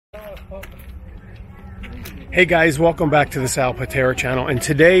Hey guys, welcome back to the Pitera channel, and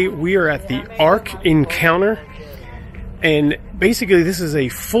today we are at the Ark Encounter, and basically this is a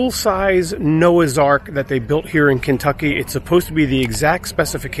full-size Noah's Ark that they built here in Kentucky. It's supposed to be the exact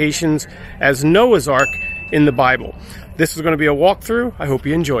specifications as Noah's Ark in the Bible. This is going to be a walkthrough. I hope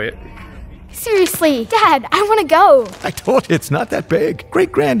you enjoy it. Seriously, Dad, I want to go. I told you it's not that big.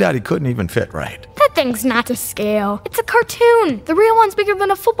 Great-granddaddy couldn't even fit right. That thing's not to scale. It's a cartoon. The real one's bigger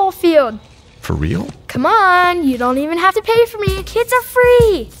than a football field. For real? Come on, you don't even have to pay for me. Kids are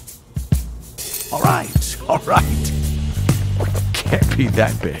free. All right. Can't be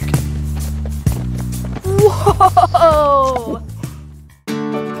that big. Whoa!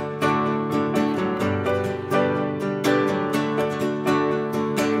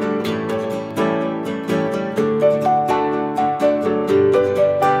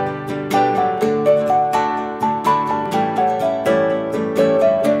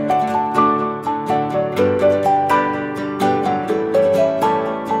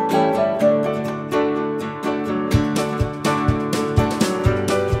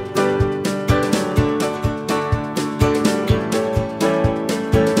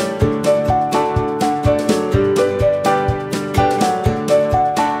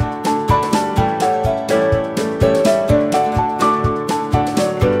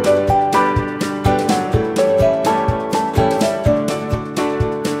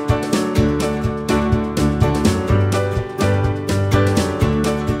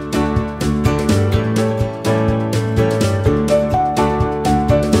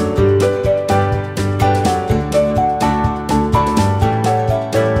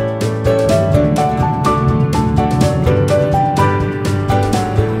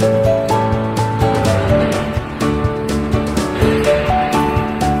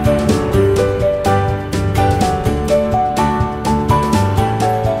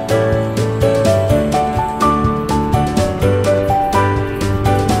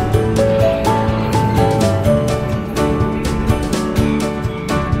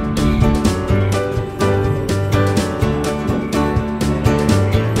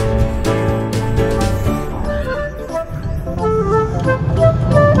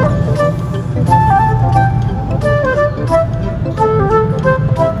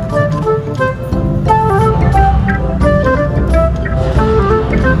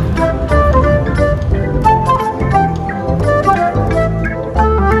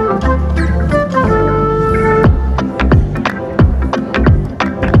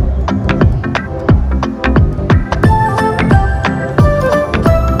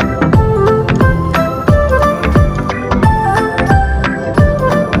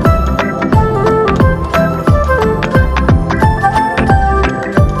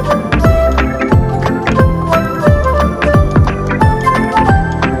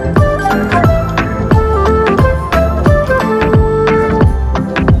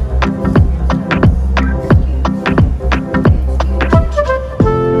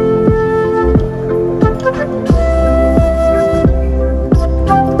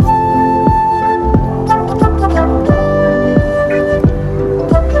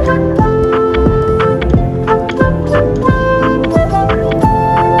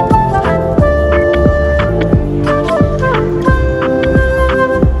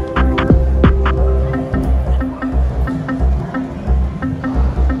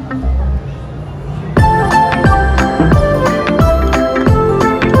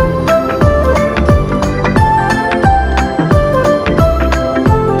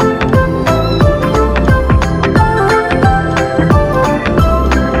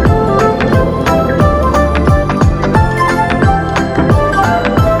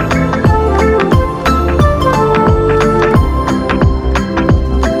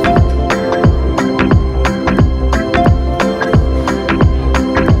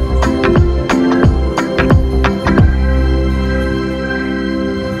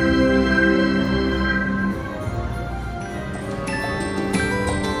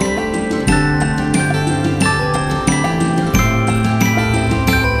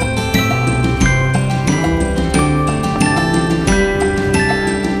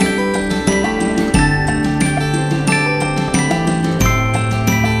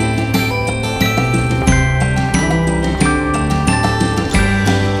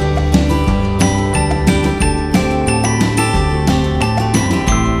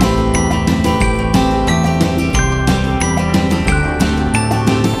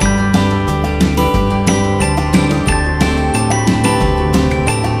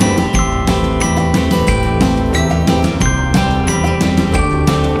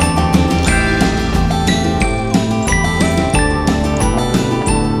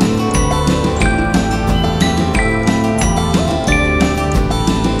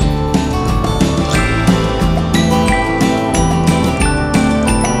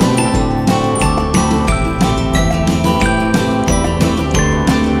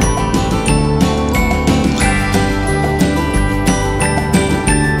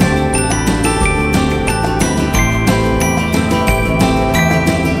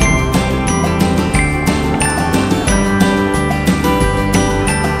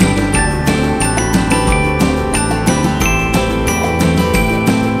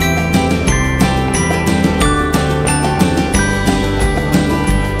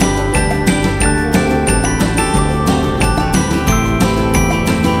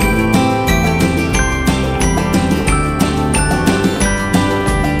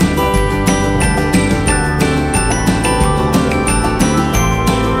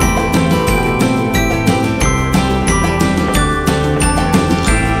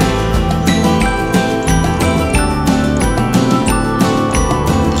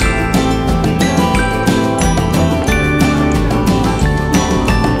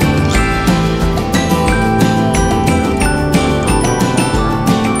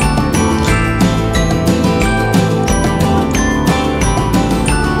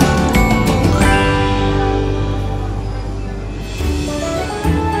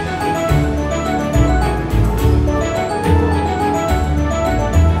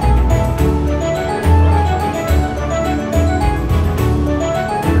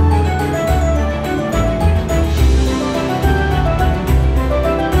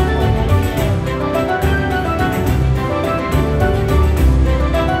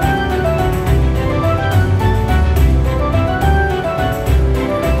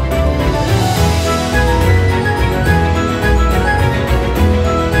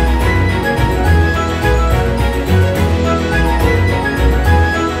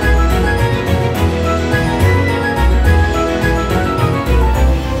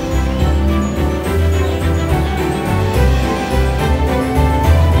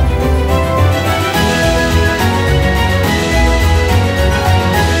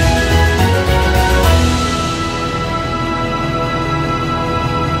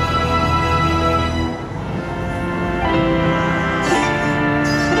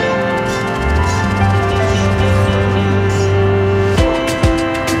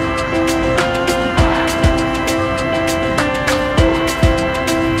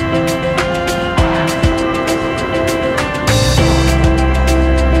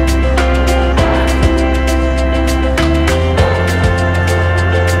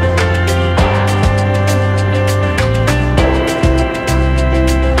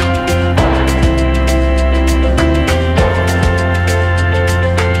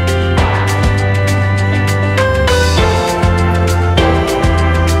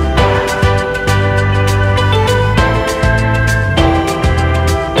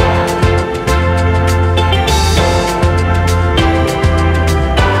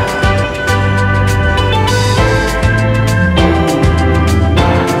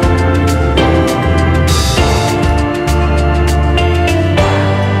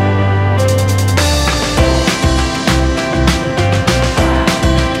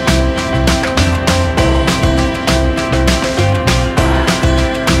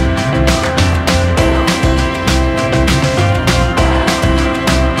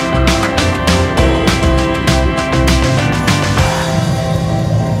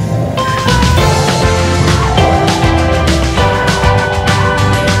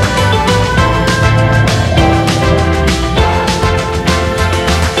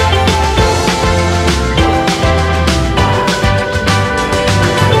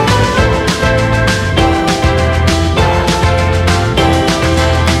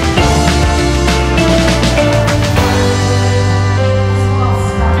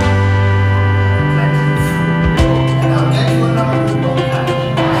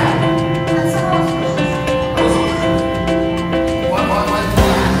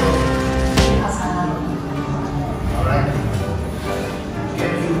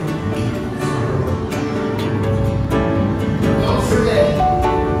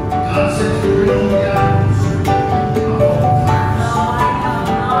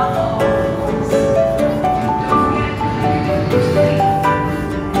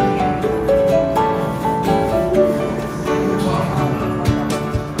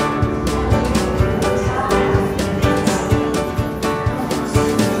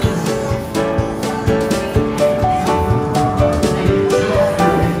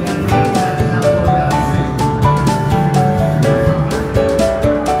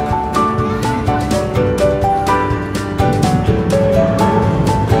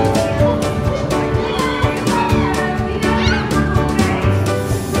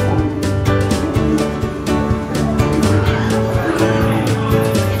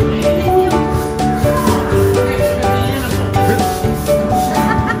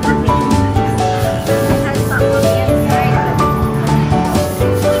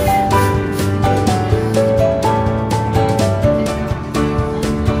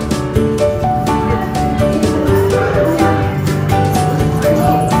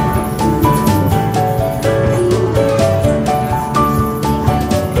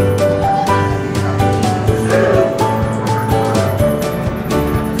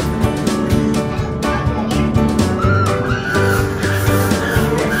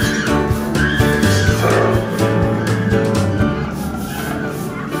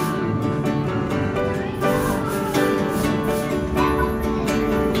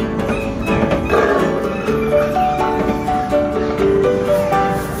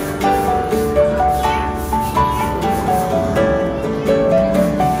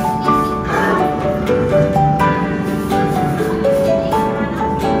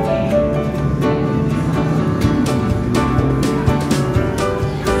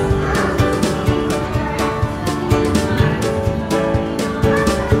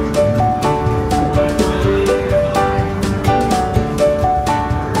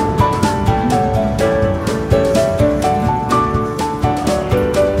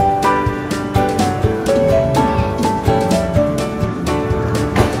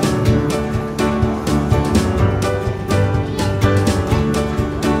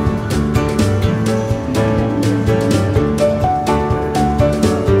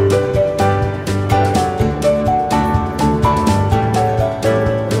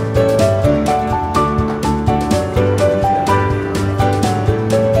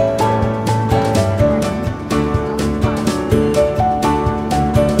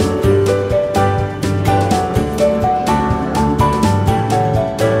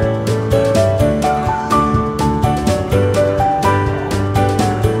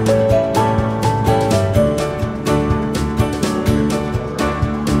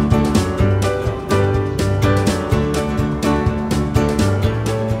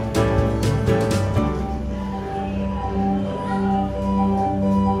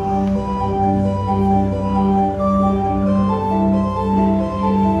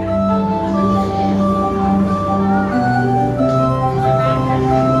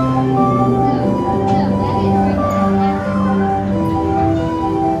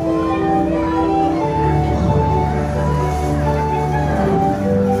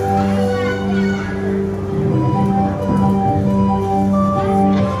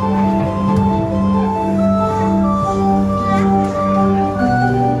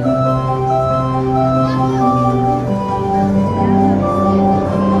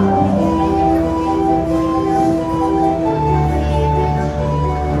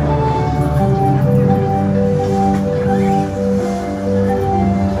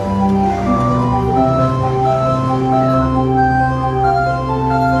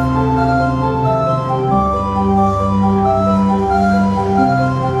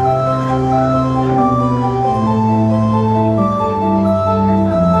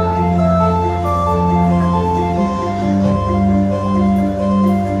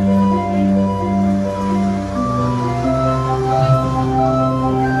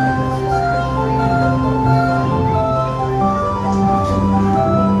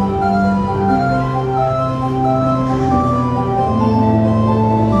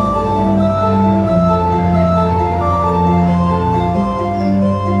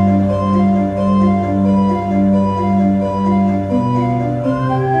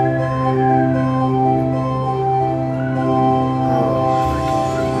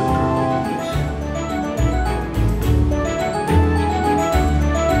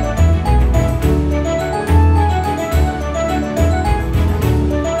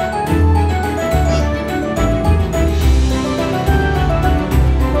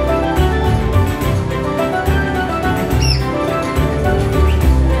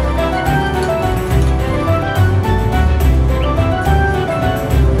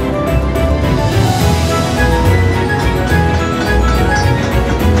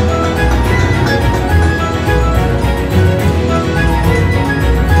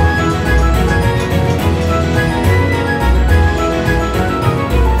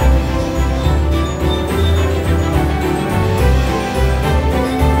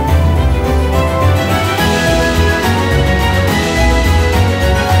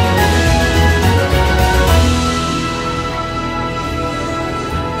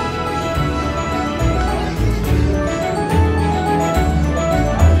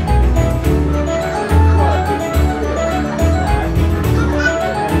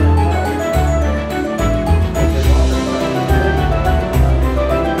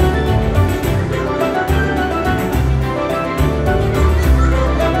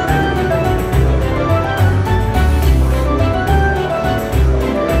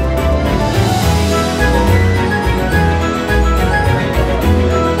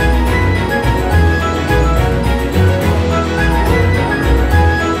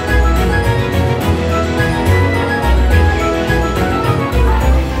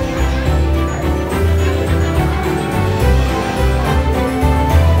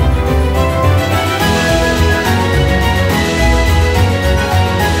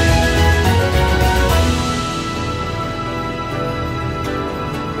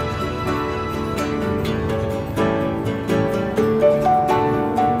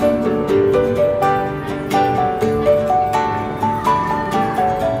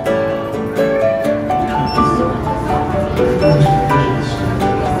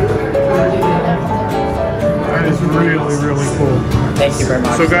 cool. Thank you very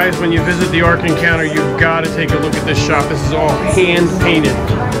much. So guys, when you visit the Ark Encounter, you've got to take a look at this shop. This is all hand painted.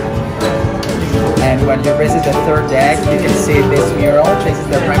 And when you visit the third deck, you can see this mural. This is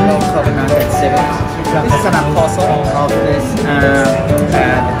the Rainbow Covenant exhibit. This is an apostle of this,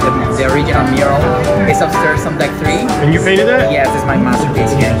 the original mural. It's upstairs on deck 3. And you painted that? Yes, it's my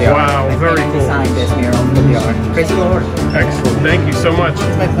masterpiece here in the art. Wow, very cool. I designed this mural for the art. Praise the Lord. Excellent. Thank you so much.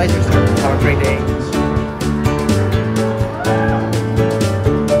 It's my pleasure, sir. Have a great day.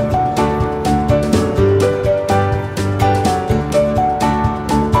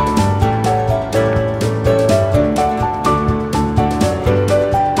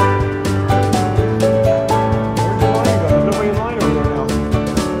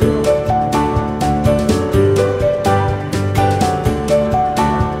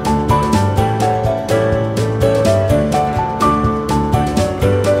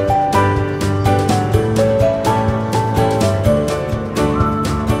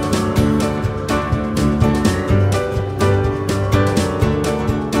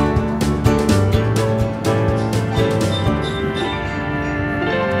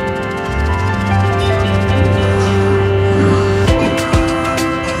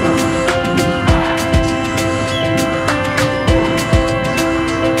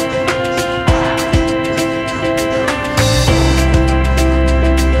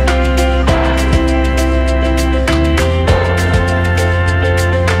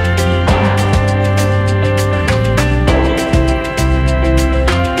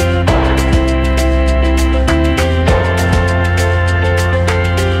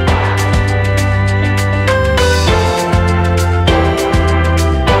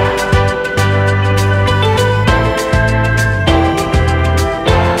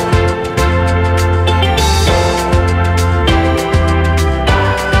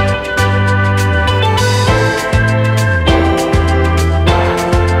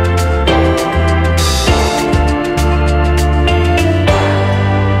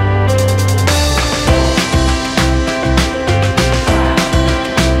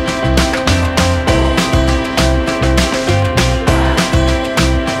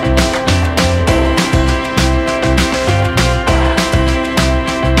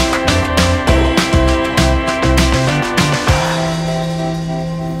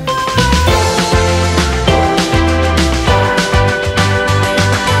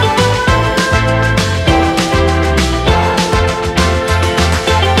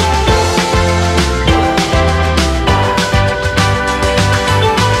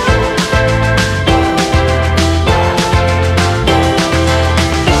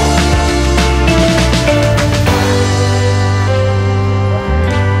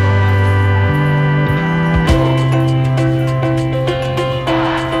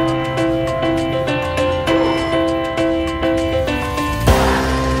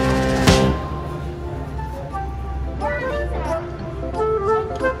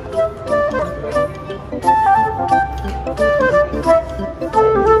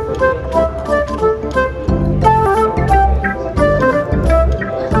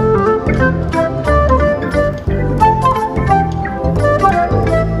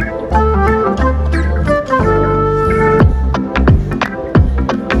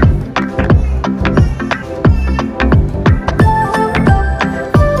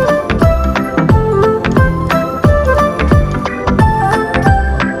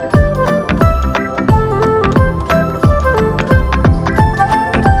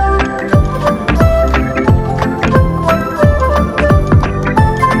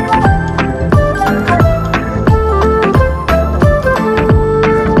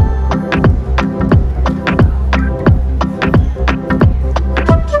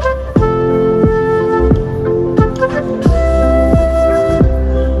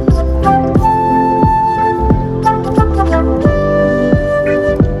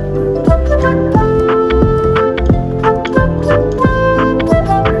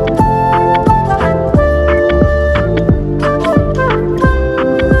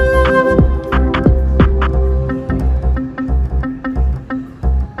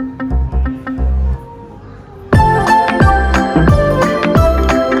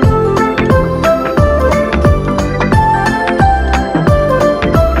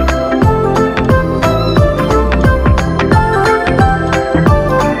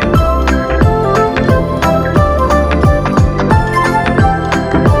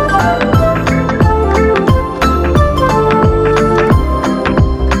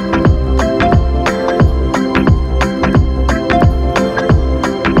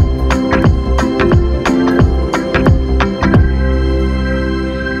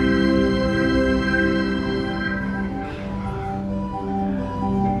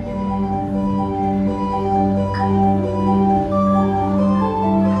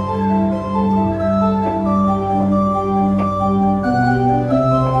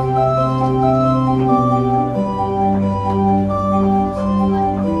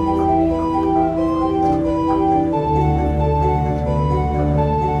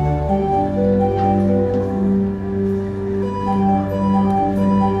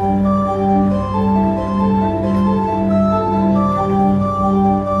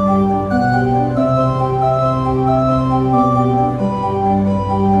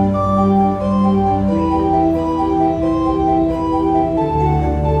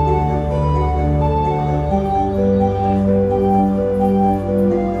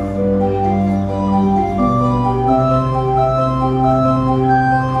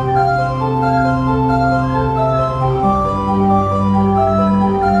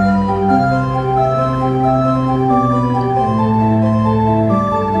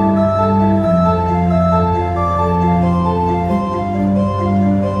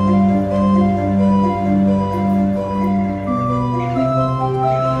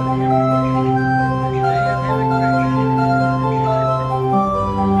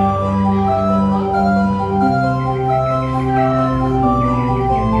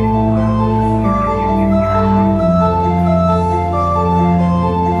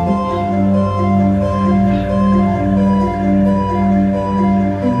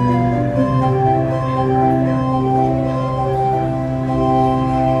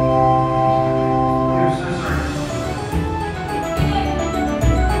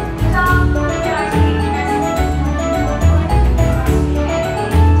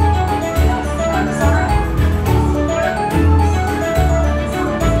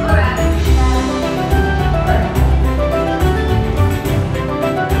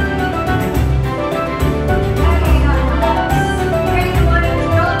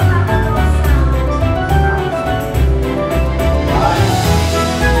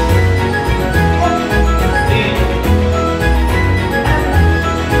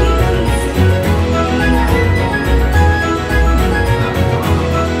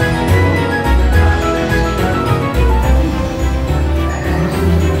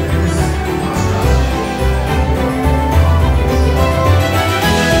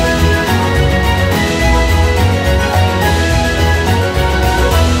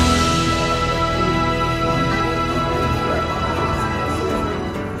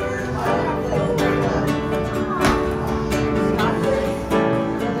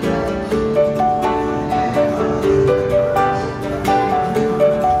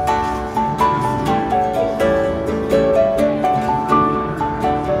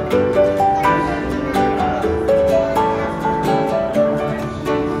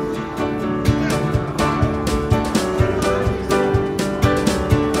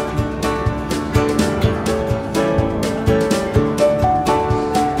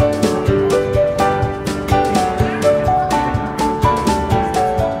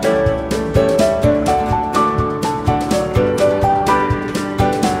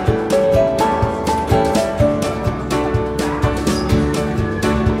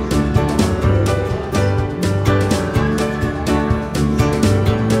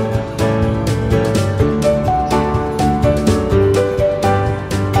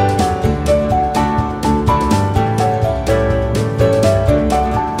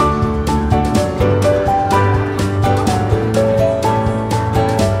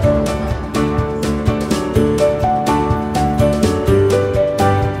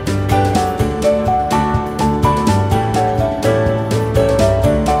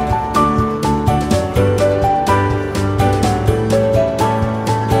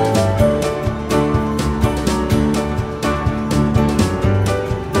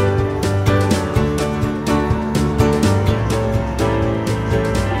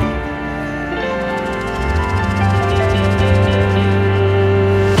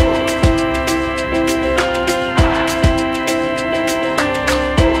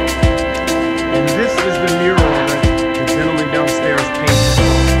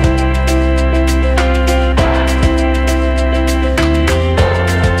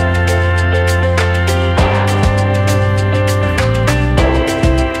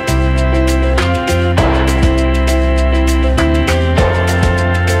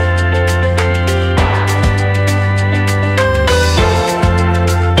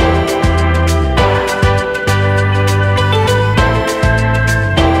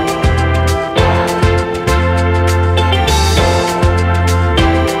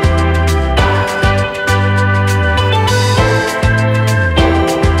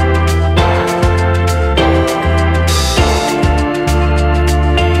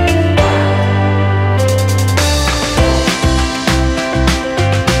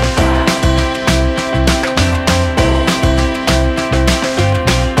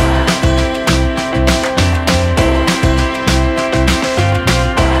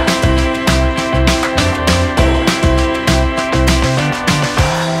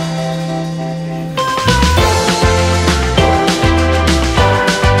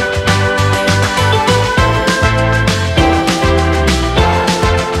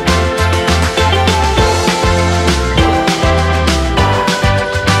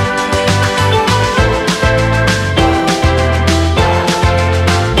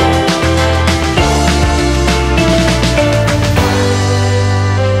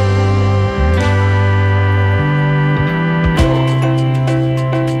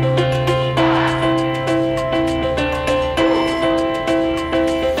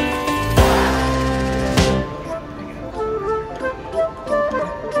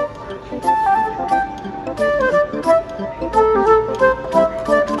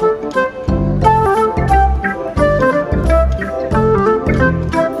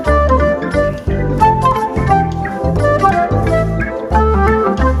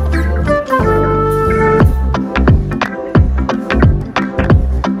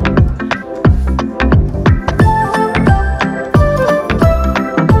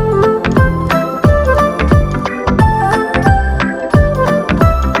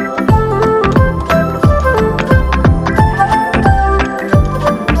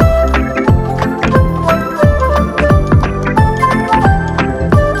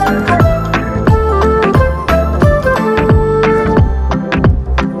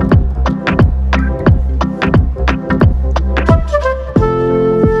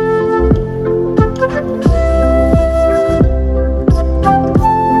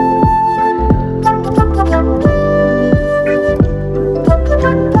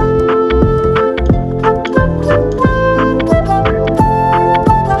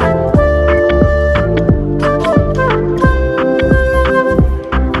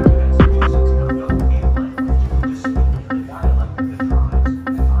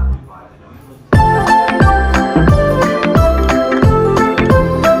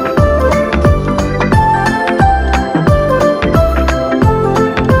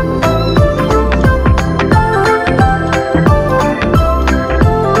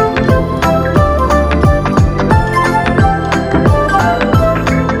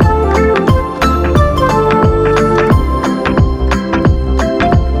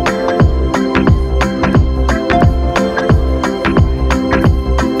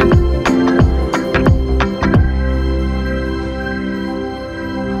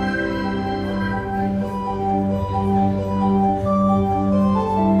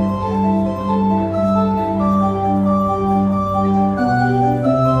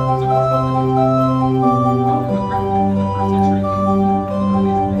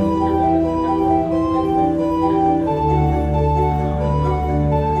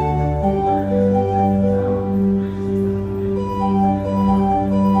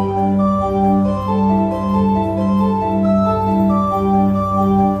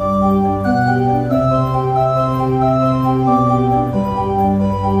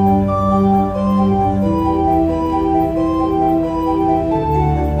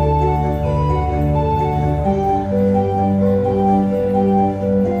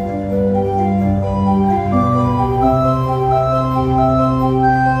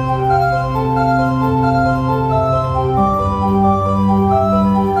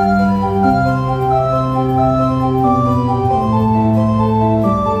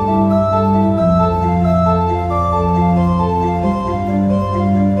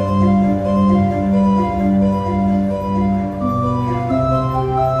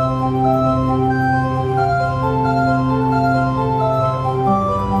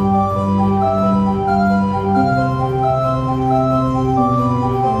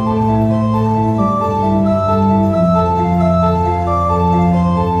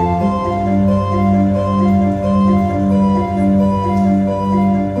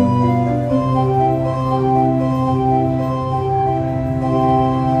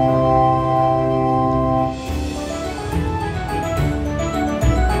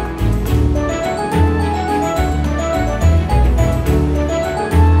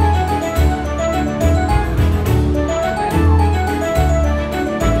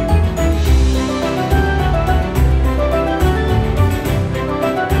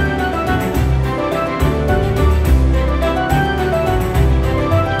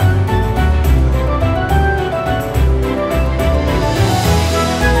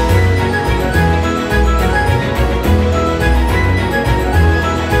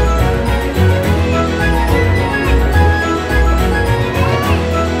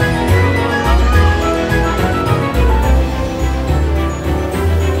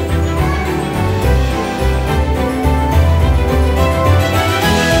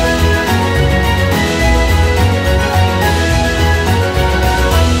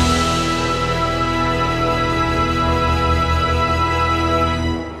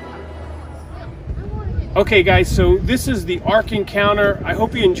 Okay guys, so this is the Ark Encounter. I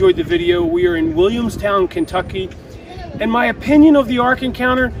hope you enjoyed the video. We are in Williamstown, Kentucky. And my opinion of the Ark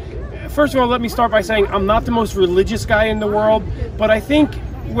Encounter, first of all, let me start by saying I'm not the most religious guy in the world, but I think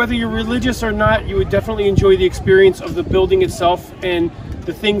whether you're religious or not, you would definitely enjoy the experience of the building itself, and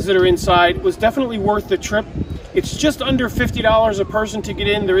the things that are inside was definitely worth the trip. It's just under $50 a person to get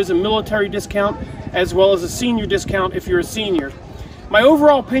in. There is a military discount as well as a senior discount if you're a senior. My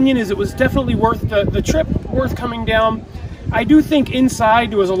overall opinion is it was definitely worth the trip, worth coming down. I do think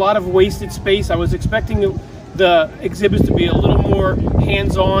inside there was a lot of wasted space. I was expecting the exhibits to be a little more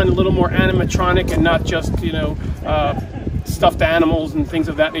hands-on, a little more animatronic, and not just, you know, stuffed animals and things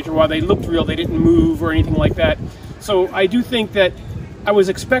of that nature. While they looked real, they didn't move or anything like that. So I do think that I was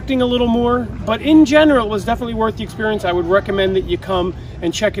expecting a little more, but in general, it was definitely worth the experience. I would recommend that you come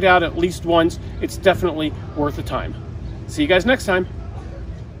and check it out at least once. It's definitely worth the time. See you guys next time.